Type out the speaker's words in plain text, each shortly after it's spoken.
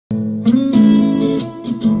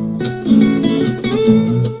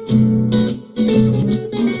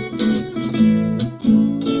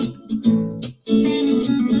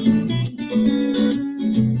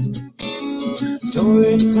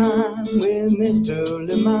Mr.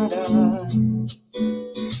 Lamada.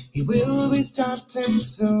 He will be starting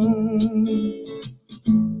soon.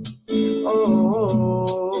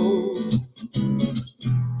 Oh,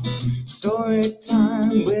 story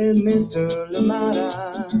time with Mr.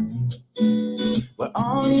 Lamada, where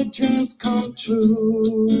all your dreams come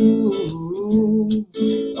true.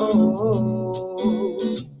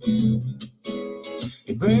 Oh,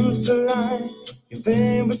 he brings to life your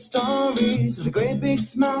favorite stories with a great big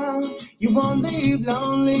smile. You won't leave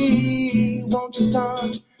lonely. Won't you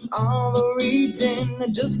start all the reading? I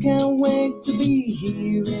just can't wait to be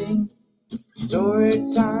hearing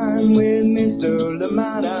story time with Mr.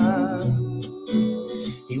 Lamada.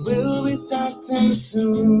 He will be starting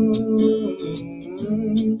soon.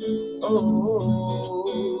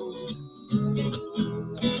 Oh,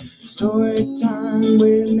 story time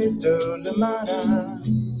with Mr. Lamada,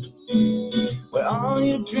 where all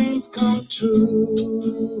your dreams come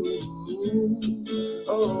true.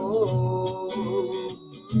 Oh,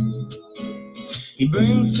 he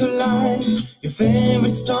brings to life your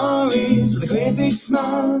favorite stories with a great big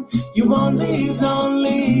smile. You won't leave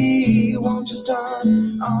lonely. Won't you start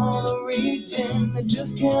all the reading? I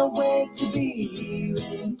just can't wait to be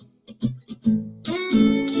hearing.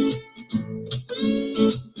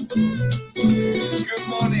 Good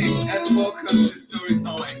morning and welcome to Story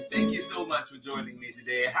Time. Thank you so much for joining me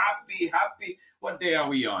today. Happy, what day are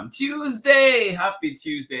we on? Tuesday. Happy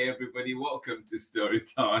Tuesday, everybody. Welcome to Story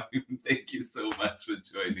Time. Thank you so much for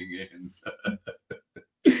joining in.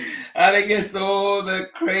 And it gets all the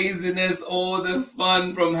craziness, all the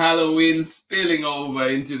fun from Halloween spilling over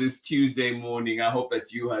into this Tuesday morning. I hope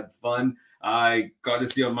that you had fun. I got to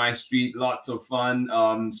see on my street lots of fun,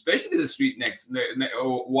 especially the street next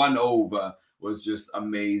one over was just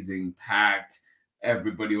amazing, packed.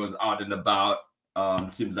 Everybody was out and about.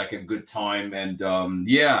 Seems like a good time, and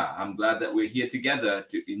yeah, I'm glad that we're here together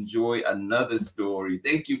to enjoy another story.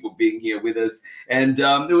 Thank you for being here with us, and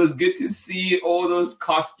it was good to see all those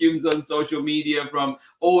costumes on social media from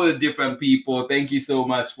all the different people. Thank you so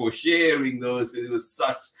much for sharing those. It was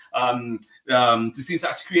such to see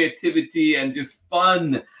such creativity and just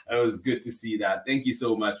fun. It was good to see that. Thank you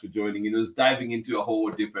so much for joining in. It was diving into a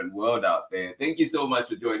whole different world out there. Thank you so much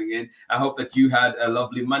for joining in. I hope that you had a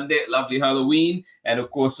lovely Monday, lovely Halloween. And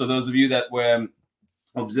of course, for those of you that were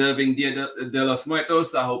observing Dia de los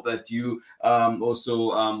Muertos, I hope that you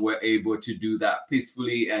also were able to do that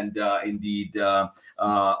peacefully and indeed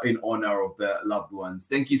in honor of the loved ones.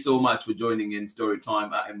 Thank you so much for joining in Story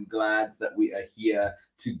Time. I am glad that we are here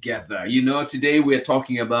together. You know, today we're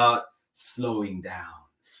talking about slowing down.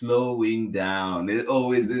 Slowing down. It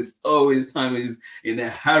always time is in a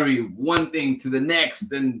hurry, one thing to the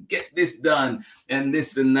next, and get this done and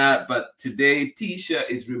this and that. But today, Tisha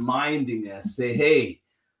is reminding us, say, hey,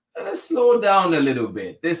 let's slow down a little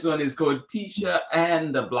bit. This one is called Tisha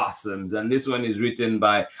and the Blossoms, and this one is written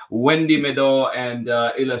by Wendy MEDDOUR and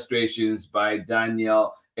illustrations by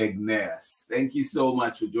Daniel EGNEUS. Thank you so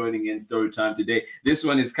much for joining in Story Time today. This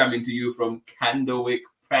one is coming to you from CANDLEWICK,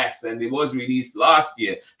 and it was released last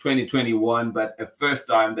year, 2021, but the first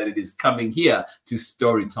time that it is coming here to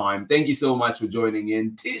Story Time. Thank you so much for joining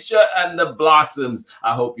in. Tisha and the Blossoms.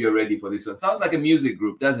 I hope you're ready for this one. Sounds like a music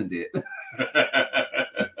group, doesn't it?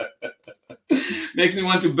 Makes me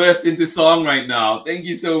want to burst into song right now. Thank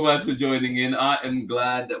you so much for joining in. I am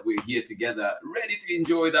glad that we're here together, ready to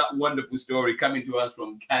enjoy that wonderful story coming to us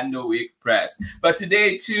from CANDLEWICK Press. But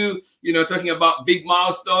today, too, you know, talking about big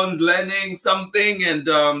milestones, learning something, and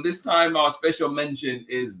this time our special mention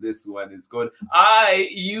is this one. It's called I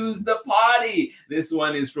Use the Party. This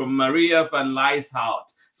one is from Maria van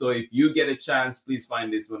Lieshout. So if you get a chance, please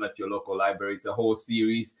find this one at your local library. It's a whole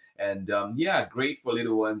series. And yeah, great for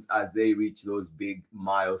little ones as they reach those big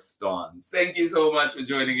milestones. Thank you so much for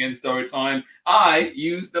joining in Story Time. I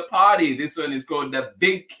Use the Party. This one is called the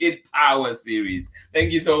Big Kid Power series.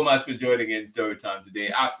 Thank you so much for joining in Story Time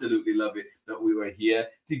today. Absolutely love it that we were here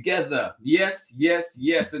together. Yes, yes,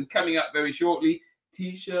 yes. And coming up very shortly,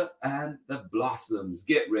 Tisha and the Blossoms.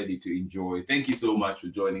 Get ready to enjoy. Thank you so much for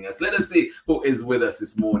joining us. Let us see who is with us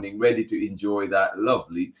this morning, ready to enjoy that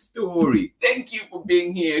lovely story. Thank you for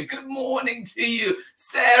being here. Good morning to you,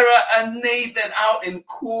 Sarah and Nathan out in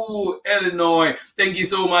cool Illinois. Thank you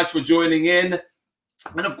so much for joining in.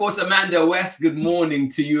 And of course, Amanda West, good morning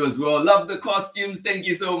to you as well. Love the costumes. Thank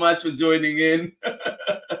you so much for joining in.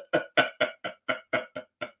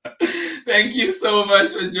 Thank you so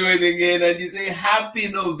much for joining in. And you say happy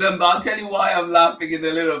November. I'll tell you why I'm laughing in a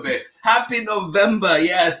little bit. Happy November.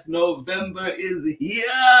 Yes, November is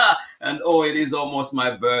here. And oh, it is almost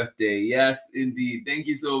my birthday. Yes, indeed. Thank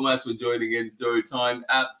you so much for joining in Story Time.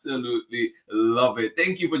 Absolutely love it.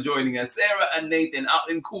 Thank you for joining us. Sarah and Nathan out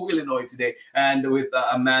in Cool, Illinois today, and with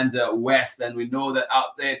Amanda West. And we know that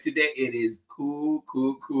out there today it is cool.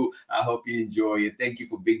 I hope you enjoy it. Thank you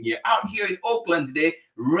for being here. Out here in Oakland today,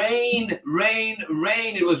 rain.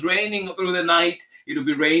 It was raining through the night. It'll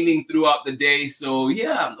be raining throughout the day. So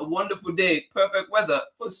yeah, a wonderful day. Perfect weather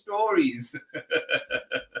for stories.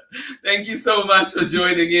 Thank you so much for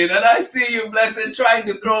joining in. And I see you, Blessed, trying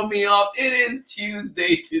to throw me off. It is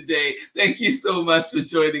Tuesday today. Thank you so much for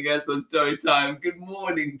joining us on Story Time. Good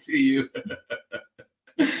morning to you.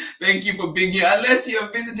 Thank you for being here. Unless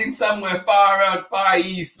you're visiting somewhere far out, far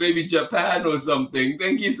east, maybe Japan or something.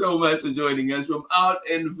 Thank you so much for joining us from out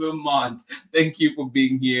in Vermont. Thank you for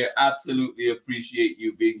being here. Absolutely appreciate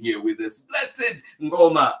you being here with us. Blessed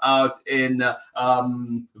Ngoma out in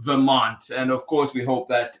Vermont. And of course, we hope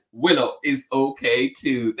that Willow is okay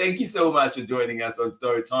too. Thank you so much for joining us on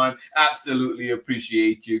Story Time. Absolutely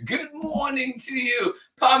appreciate you. Good morning to you.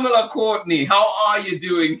 Pamela Courtney, how are you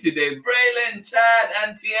doing today? Braylon, Chad,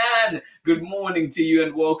 and Tian, good morning to you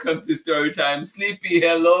and welcome to Storytime. Sleepy,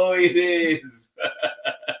 hello, it is.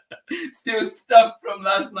 Still stuffed from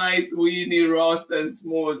last night's weenie, roast, and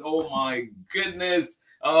s'mores. Oh my goodness.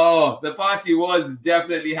 Oh, the party was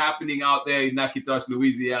definitely happening out there in Natchitoches,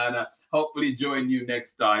 Louisiana. Hopefully join you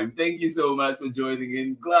next time. Thank you so much for joining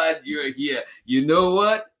in. Glad you're here. You know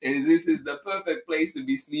what? And this is the perfect place to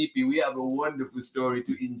be sleepy. We have a wonderful story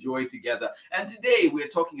to enjoy together. And today we're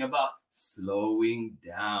talking about slowing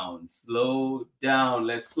down. Slow down.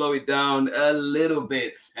 Let's slow it down a little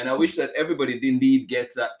bit. And I wish that everybody indeed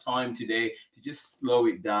gets that time today to just slow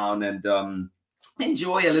it down and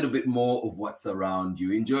enjoy a little bit more of what's around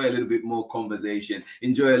you. Enjoy a little bit more conversation.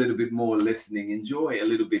 Enjoy a little bit more listening. Enjoy a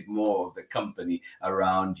little bit more of the company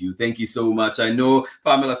around you. Thank you so much. I know,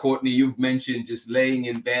 Pamela Courtney, you've mentioned just laying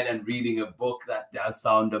in bed and reading a book. That does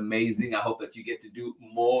sound amazing. I hope that you get to do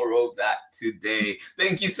more of that today.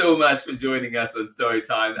 Thank you so much for joining us on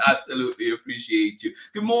Storytime. Absolutely appreciate you.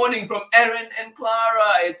 Good morning from Erin and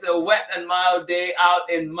Clara. It's a wet and mild day out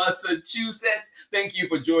in Massachusetts. Thank you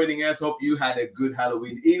for joining us. Hope you had a good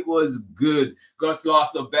Halloween. It was good. Got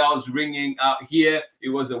lots of bells ringing out here. It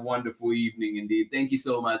was a wonderful evening indeed. Thank you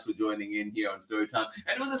so much for joining in here on Storytime.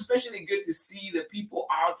 And it was especially good to see the people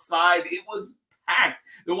outside. It was packed.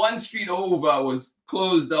 The one street over was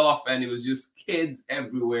closed off and it was just kids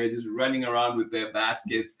everywhere just running around with their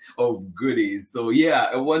baskets of goodies. So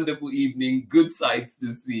yeah, a wonderful evening, good sights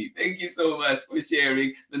to see. Thank you so much for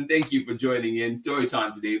sharing and thank you for joining in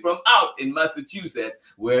Storytime today from out in Massachusetts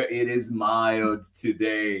where it is mild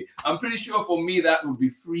today. I'm pretty sure for me that would be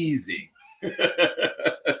freezing.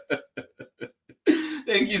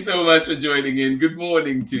 Thank you so much for joining in. Good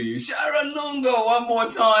morning to you. Sharon Lungo, one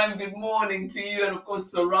more time. Good morning to you. And of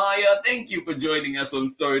course, Soraya, thank you for joining us on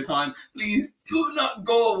Storytime. Please do not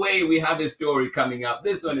go away. We have a story coming up.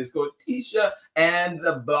 This one is called Tisha and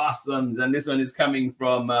the Blossoms. And this one is coming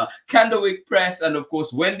from CANDLEWICK Press and of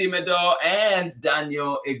course, Wendy MEDDOUR and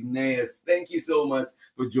Daniel EGNEUS. Thank you so much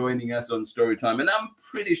for joining us on Storytime. And I'm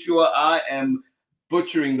pretty sure I am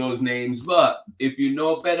butchering those names, but if you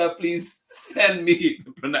know better, please send me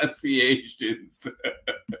the pronunciations.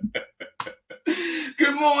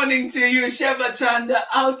 Good morning to you, Sheva Chanda,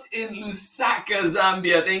 out in Lusaka,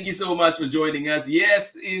 Zambia. Thank you so much for joining us.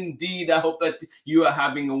 Yes, indeed. I hope that you are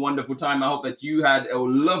having a wonderful time. I hope that you had a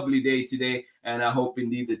lovely day today. And I hope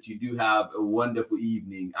indeed that you do have a wonderful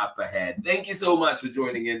evening up ahead. Thank you so much for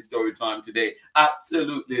joining in Storytime today.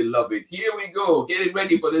 Absolutely love it. Here we go. Getting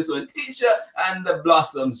ready for this one. Tisha and the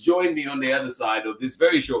Blossoms. Join me on the other side of this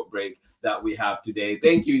very short break that we have today.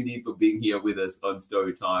 Thank you indeed for being here with us on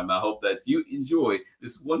Storytime. I hope that you enjoy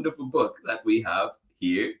this wonderful book that we have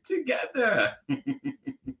here together.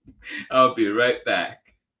 I'll be right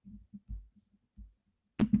back.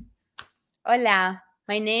 Hola.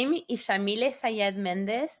 My name is Shamile Sayed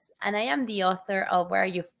Mendez, and I am the author of Where Are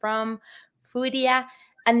You From?, Foodia,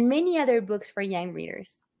 and many other books for young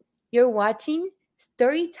readers. You're watching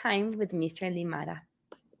Storytime with Mr. Limara.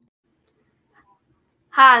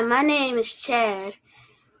 Hi, my name is Chad,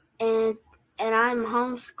 and I'm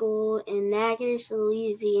homeschooled in Natchitoches,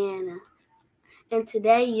 Louisiana. And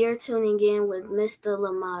today you're tuning in with Mr.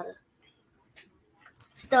 Limara.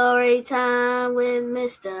 Storytime with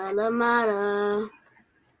Mr. Limara.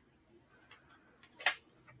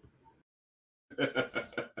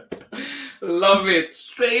 Love it.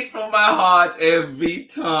 Straight from my heart every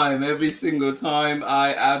time, every single time.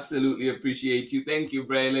 I absolutely appreciate you. Thank you,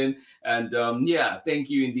 Braylon. And yeah, thank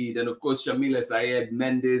you indeed. And of course, Shamila Syed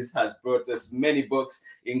Mendes has brought us many books,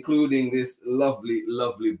 including this lovely,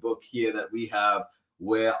 lovely book here that we have,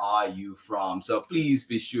 Where Are You From? So please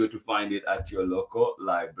be sure to find it at your local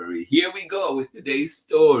library. Here we go with today's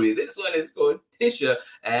story. This one is called Tisha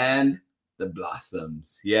and the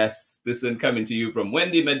Blossoms. Yes, this one coming to you from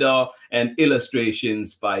Wendy MEDDOUR and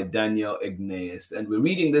illustrations by Daniel EGNEUS. And we're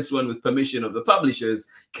reading this one with permission of the publishers,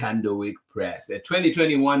 CANDLEWICK Press. A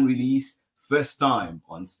 2021 release, first time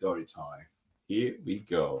on Storytime. Here we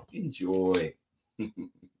go. Enjoy.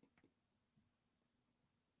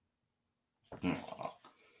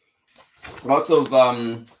 Lots of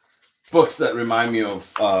books that remind me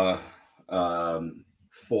of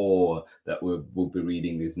four that we'll be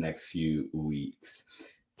reading these next few weeks.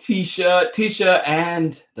 Tisha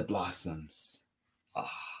and the Blossoms. Are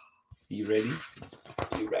you ready?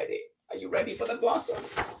 Are you ready? Are you ready for the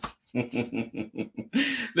Blossoms?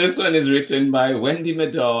 This one is written by Wendy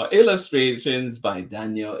MEDDOUR, illustrations by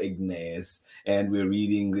Daniel EGNEUS, and we're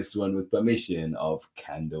reading this one with permission of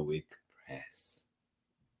CANDLEWICK Press.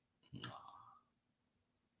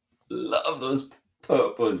 Love those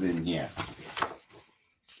purples in here.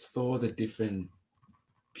 Just all the different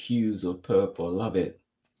hues of purple. Love it.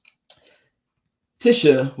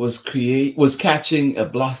 Tisha was catching a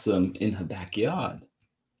blossom in her backyard.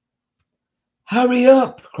 "Hurry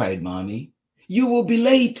up," cried Mommy. "You will be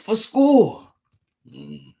late for school."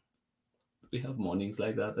 We have mornings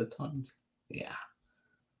like that at times. Yeah.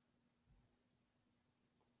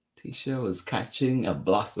 Tisha was catching a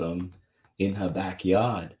blossom in her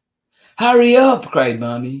backyard. "Hurry up," cried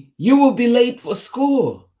Mommy. "You will be late for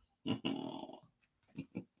school."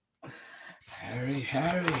 Hurry.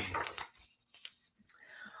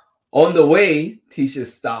 On the way, Tisha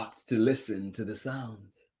stopped to listen to the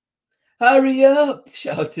sounds. "Hurry up,"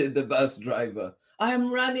 shouted the bus driver.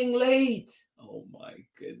 "I'm running late." Oh my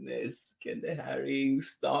goodness. Can the hurrying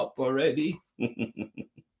stop already?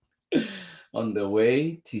 On the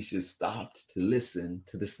way, Tisha stopped to listen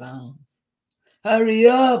to the sounds. "Hurry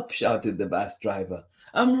up," shouted the bus driver.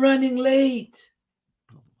 "I'm running late."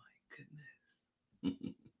 Oh my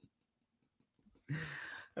goodness.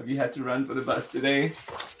 Have you had to run for the bus today?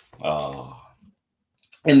 Oh.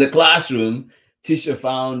 In the classroom, Tisha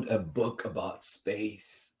found a book about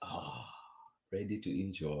space. Oh, ready to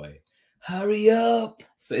enjoy. "Hurry up,"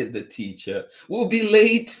 said the teacher. "We'll be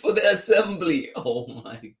late for the assembly." Oh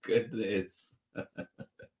my goodness.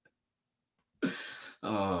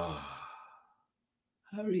 Oh.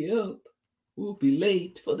 "Hurry up. We'll be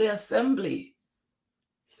late for the assembly,"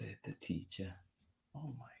 said the teacher.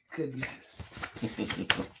 Oh my goodness.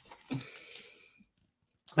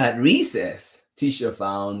 At recess, Tisha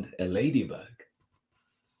found a ladybug.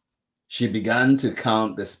 She began to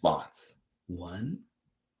count the spots. 1,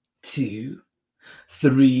 2,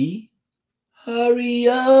 3. "Hurry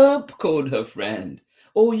up," called her friend,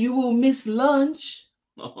 "or you will miss lunch."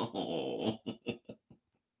 Oh.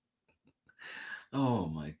 Oh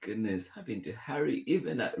my goodness, having to hurry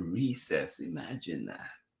even at recess. Imagine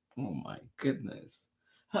that. Oh my goodness.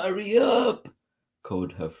 "Hurry up,"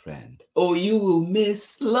 called her friend, "or you will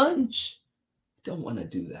miss lunch." Don't want to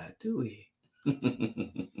do that, do we?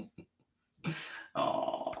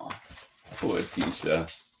 Oh, poor Tisha.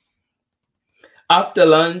 After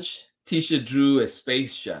lunch, Tisha drew a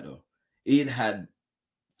space shuttle. It had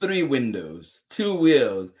 3 windows, 2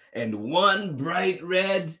 wheels, and one bright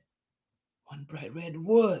red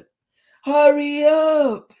what? "Hurry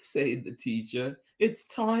up," said the teacher. "It's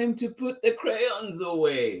time to put the crayons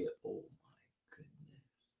away." Oh my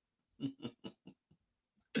goodness.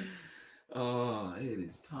 Oh, it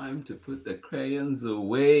is time to put the crayons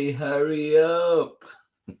away. Hurry up.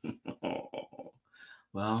 Oh.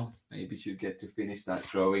 Well, maybe she'll get to finish that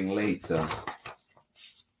drawing later.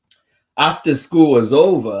 After school was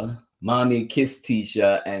over, Mommy kissed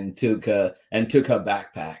Tisha and took her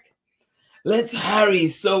backpack. "Let's hurry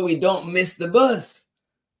so we don't miss the bus."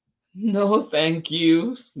 "No, thank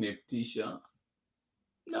you," sniffed Tisha.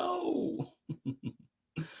 "No."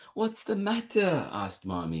 "What's the matter?" asked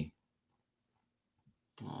Mommy.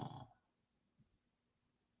 Oh.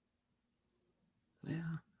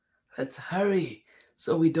 Yeah. "Let's hurry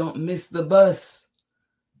so we don't miss the bus."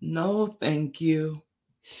 "No, thank you,"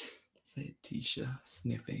 said Tisha,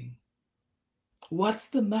 sniffing. "What's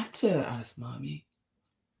the matter?" asked Mommy.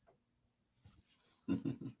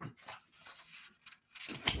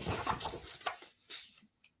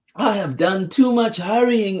 "I have done too much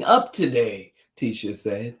hurrying up today," Tisha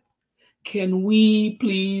said. Can we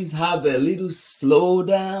please have a little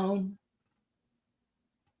slowdown?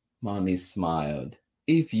 Mommy smiled.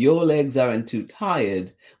 If your legs aren't too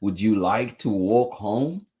tired, would you like to walk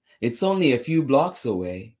home? It's only a few blocks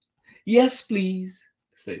away. Yes, please,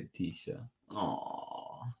 said Tisha.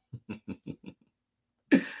 Aww.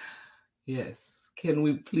 Yes, can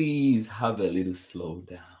we please have a little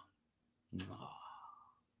slowdown?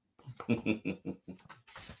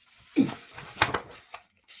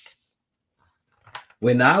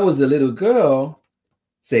 When I was a little girl,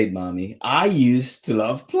 said Mommy, I used to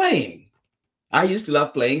love playing. I used to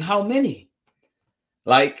love playing how many?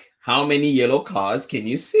 Like, how many yellow cars can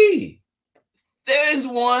you see? There's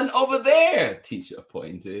one over there, Tisha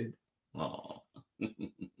pointed. Oh.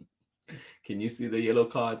 Can you see the yellow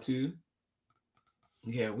car too?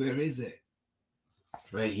 Yeah, where is it?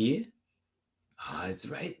 Right here? Ah, it's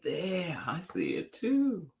right there. I see it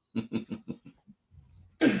too.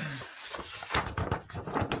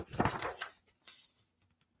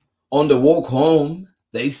 On the walk home,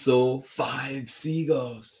 they saw 5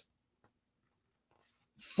 seagulls,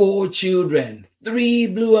 4 children, 3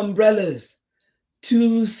 blue umbrellas,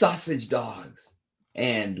 2 sausage dogs,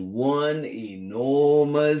 and 1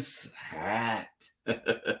 enormous hat.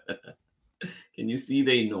 Can you see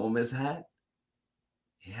the enormous hat?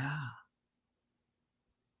 Yeah.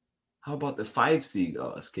 How about the 5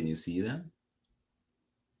 seagulls? Can you see them?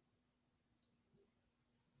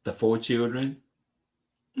 The 4 children?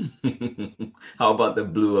 How about the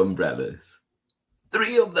blue umbrellas?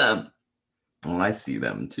 3 of them. Oh, I see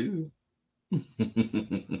them too.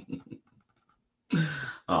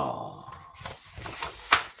 Oh.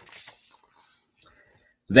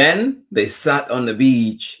 Then they sat on the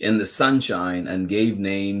beach in the sunshine and gave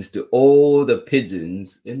names to all the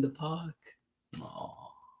pigeons in the park. Oh.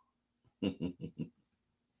 It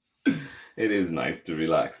is nice to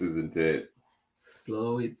relax, isn't it?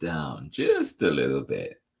 Slow it down just a little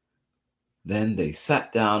bit. Then they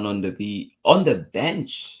sat down on the beach, on the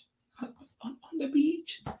bench. On the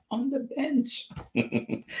beach, on the bench.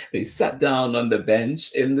 They sat down on the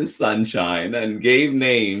bench in the sunshine and gave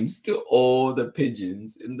names to all the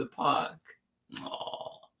pigeons in the park. Aww.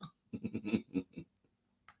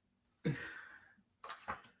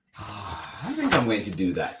 I think I'm going to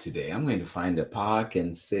do that today. I'm going to find a park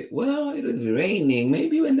and sit. Well, it'll be raining.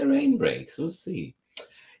 Maybe when the rain breaks, we'll see.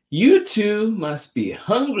 You two must be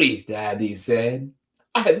hungry, Daddy said.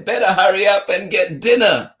 I'd better hurry up and get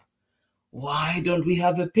dinner. Why don't we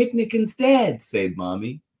have a picnic instead, said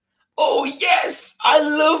Mommy. Oh, yes, I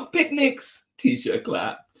love picnics, Tisha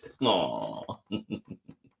clapped. Aww.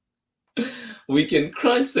 We can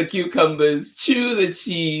crunch the cucumbers, chew the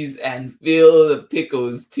cheese, and feel the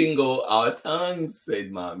pickles tingle our tongues,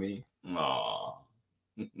 said Mommy. Aww.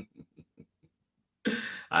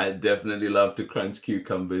 I definitely love to crunch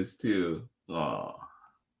cucumbers too. Aww.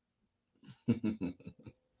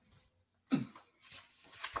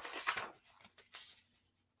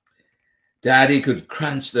 Daddy could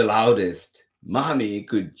crunch the loudest. Mommy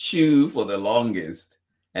could chew for the longest.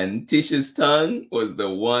 And Tisha's tongue was the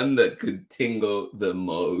one that could tingle the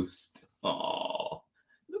most. Oh,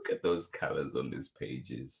 look at those colors on these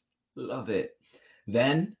pages. Love it.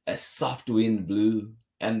 Then a soft wind blew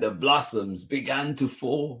and the blossoms began to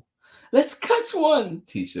fall. Let's catch one,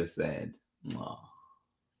 Tisha said. Oh.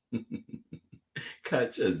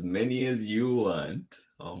 Catch as many as you want.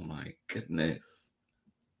 Oh my goodness.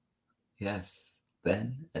 Yes,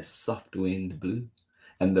 then a soft wind blew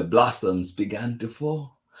and the blossoms began to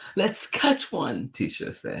fall. Let's catch one,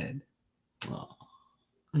 Tisha said. Oh.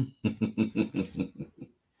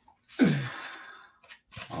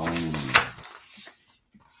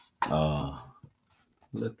 Oh,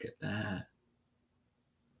 look at that.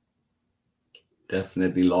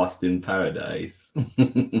 Definitely lost in paradise.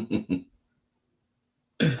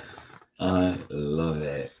 I love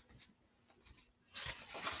it.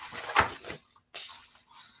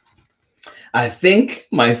 I think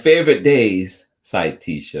my favorite days, sighed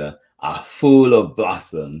Tisha, are full of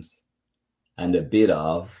blossoms and a bit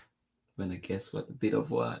of, wanna guess what, a bit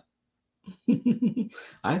of what?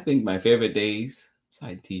 I think my favorite days,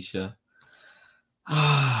 sighed Tisha,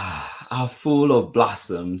 are full of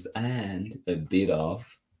blossoms and a bit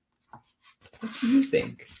of, what do you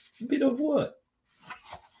think? A bit of what?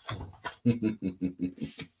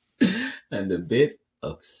 And a bit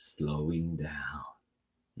of slowing down.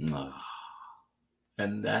 Oh.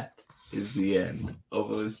 And that is the end of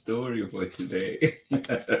our story for today.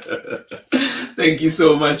 Thank you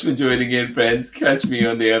so much for joining in, friends. Catch me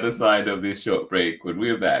on the other side of this short break when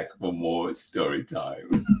we're back for more story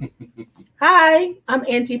time. Hi, I'm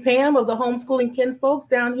Auntie Pam of the Homeschooling Kinfolks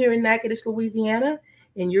down here in Natchitoches, Louisiana,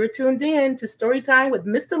 and you're tuned in to Storytime with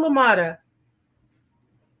Mr. LaMotta.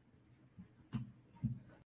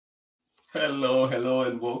 Hello, hello,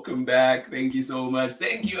 and welcome back. Thank you so much.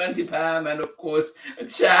 Thank you, Auntie Pam, and of course,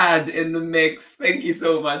 Chad in the mix. Thank you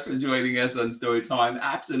so much for joining us on Storytime.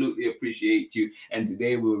 Absolutely appreciate you. And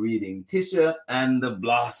today we're reading Tisha and the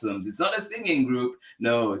Blossoms. It's not a singing group.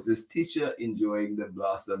 No, it's just Tisha enjoying the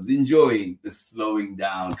blossoms, enjoying the slowing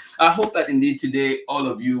down. I hope that indeed today all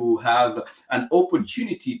of you have an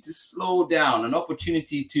opportunity to slow down, an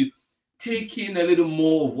opportunity to take in a little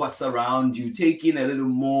more of what's around you, take in a little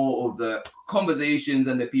more of the conversations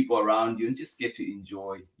and the people around you, and just get to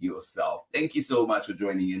enjoy yourself. Thank you so much for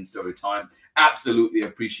joining in Storytime. Absolutely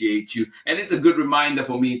appreciate you. And it's a good reminder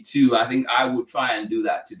for me too. I think I will try and do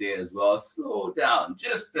that today as well. Slow down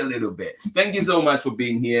just a little bit. Thank you so much for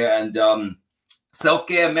being here. And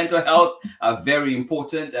self-care, mental health are very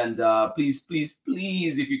important. And please,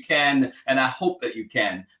 if you can, and I hope that you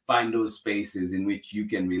can, find those spaces in which you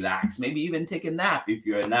can relax, maybe even take a nap if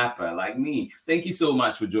you're a napper like me. Thank you so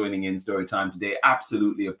much for joining in Storytime today.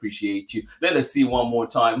 Absolutely appreciate you. Let us see one more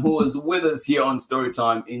time who was with us here on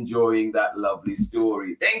Storytime enjoying that lovely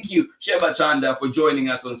story. Thank you, Sheba Chanda, for joining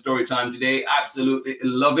us on Storytime today. Absolutely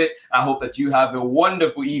love it. I hope that you have a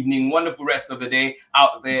wonderful evening, wonderful rest of the day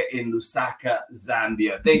out there in Lusaka,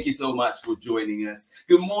 Zambia. Thank you so much for joining us.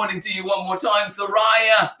 Good morning to you one more time,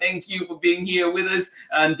 Soraya. Thank you for being here with us.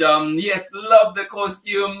 And yes, love the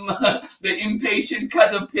costume, the impatient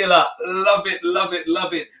caterpillar. Love it, love it,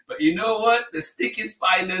 love it. But you know what? The sticky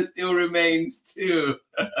spider still remains too.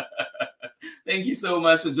 Thank you so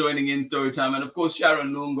much for joining in Storytime. And of course,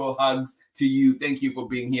 Sharon Lungo, hugs to you. Thank you for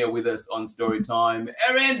being here with us on Storytime.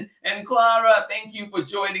 Erin and Clara, thank you for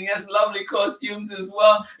joining us. Lovely costumes as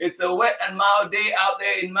well. It's a wet and mild day out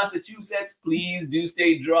there in Massachusetts. Please do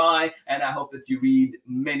stay dry. And I hope that you read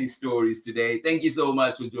many stories today. Thank you so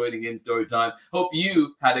much for joining in Storytime. Hope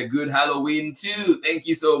you had a good Halloween too. Thank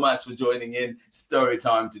you so much for joining in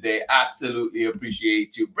Storytime today. Absolutely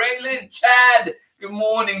appreciate you. Braylon, Chad, good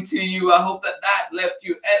morning to you. I hope that left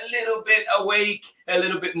you a little bit awake, a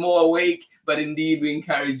little bit more awake. But indeed, we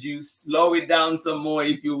encourage you, slow it down some more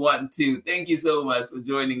if you want to. Thank you so much for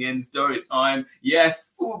joining in Storytime.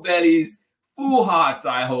 Yes, full bellies, full hearts,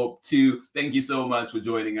 I hope, too. Thank you so much for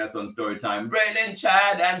joining us on Storytime. Braylon,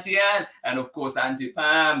 Chad, Auntie Ann, and of course, Auntie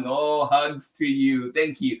Pam. Oh, hugs to you.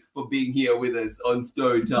 Thank you for being here with us on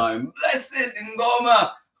Storytime. Blessed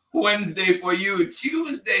Ngoma. Wednesday for you,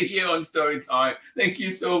 Tuesday here on Storytime. Thank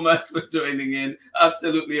you so much for joining in.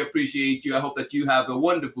 Absolutely appreciate you. I hope that you have a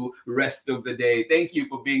wonderful rest of the day. Thank you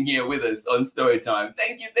for being here with us on Storytime.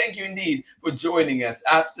 Thank you indeed for joining us.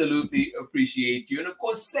 Absolutely appreciate you. And of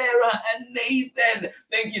course, Sarah and Nathan,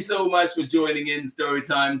 thank you so much for joining in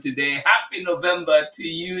Storytime today. Happy November to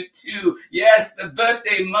you too. Yes, the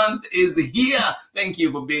birthday month is here. Thank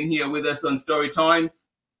you for being here with us on Storytime.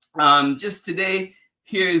 Just today,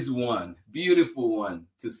 here's one, beautiful one,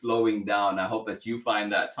 to slowing down. I hope that you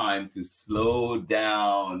find that time to slow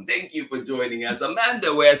down. Thank you for joining us.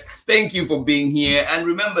 Amanda West, thank you for being here. And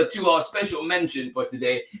remember, too, our special mention for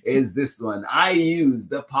today is this one. I use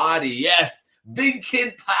the party. Yes. Big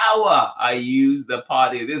Kid Power. I use the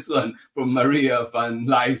party. This one from Maria van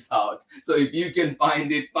Lieshout. So if you can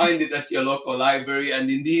find it at your local library and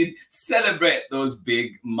indeed celebrate those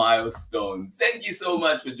big milestones. Thank you so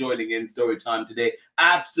much for joining in Storytime today.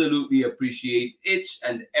 Absolutely appreciate each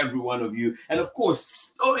and every one of you. And of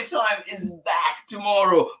course, Storytime is back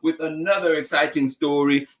tomorrow with another exciting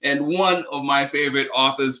story and one of my favorite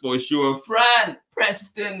authors for sure, Fran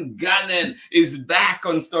Preston Gunnan, is back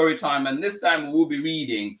on Storytime, and this time we'll be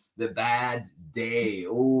reading The Bad Day.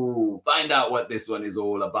 Oh, find out what this one is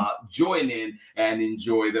all about. Join in and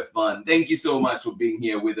enjoy the fun. Thank you so much for being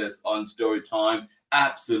here with us on Storytime.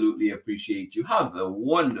 Absolutely appreciate you. Have a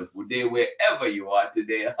wonderful day wherever you are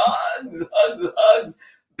today. Hugs, hugs, hugs.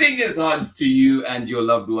 Biggest hugs to you and your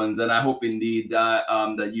loved ones. And I hope indeed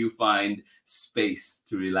that you find space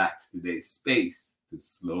to relax today. Space to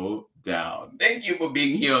slow down. Thank you for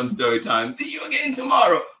being here on Storytime. See you again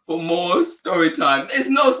tomorrow for more Storytime. There's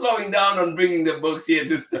no slowing down on bringing the books here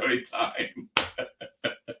to Storytime.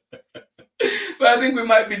 But I think we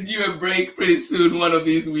might be due a break pretty soon, one of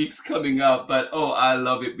these weeks coming up. But oh, I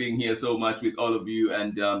love it being here so much with all of you.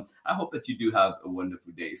 And I hope that you do have a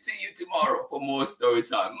wonderful day. See you tomorrow for more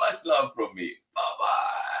Storytime. Much love from me.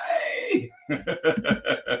 Bye-bye.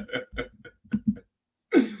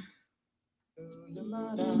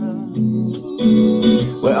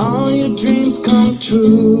 Where all your dreams come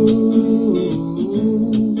true.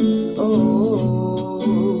 Oh.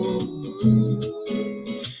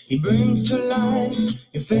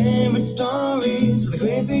 stories with a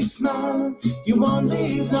great big smile. You won't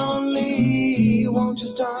leave lonely. Won't you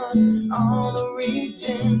start all the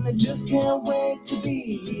reading? I just can't wait to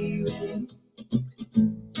be hearing.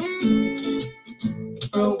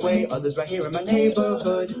 Away, others right here in my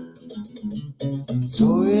neighborhood.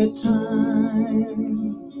 Story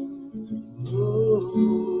time.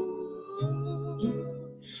 Ooh.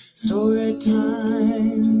 Story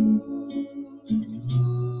time.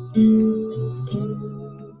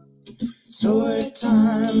 Story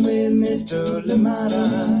time with Mr.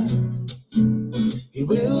 Lamada. He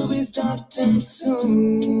will be starting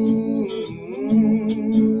soon.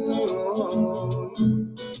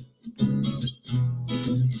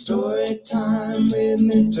 Story time with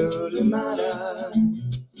Mr. Lamada,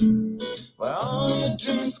 where all your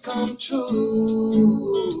dreams come true.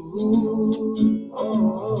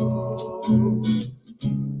 Oh.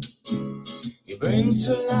 He brings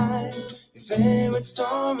to life your favorite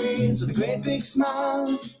stories with a great big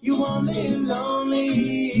smile. You won't live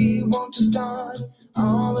lonely. Won't you start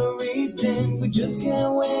all the reading? We just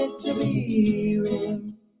can't wait to be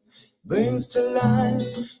hearing. Brings to life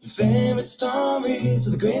your favorite stories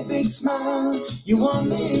with a great big smile. You won't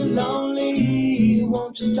live lonely.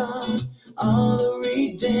 Won't you start all the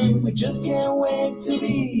reading? We just can't wait to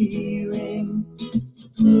be hearing.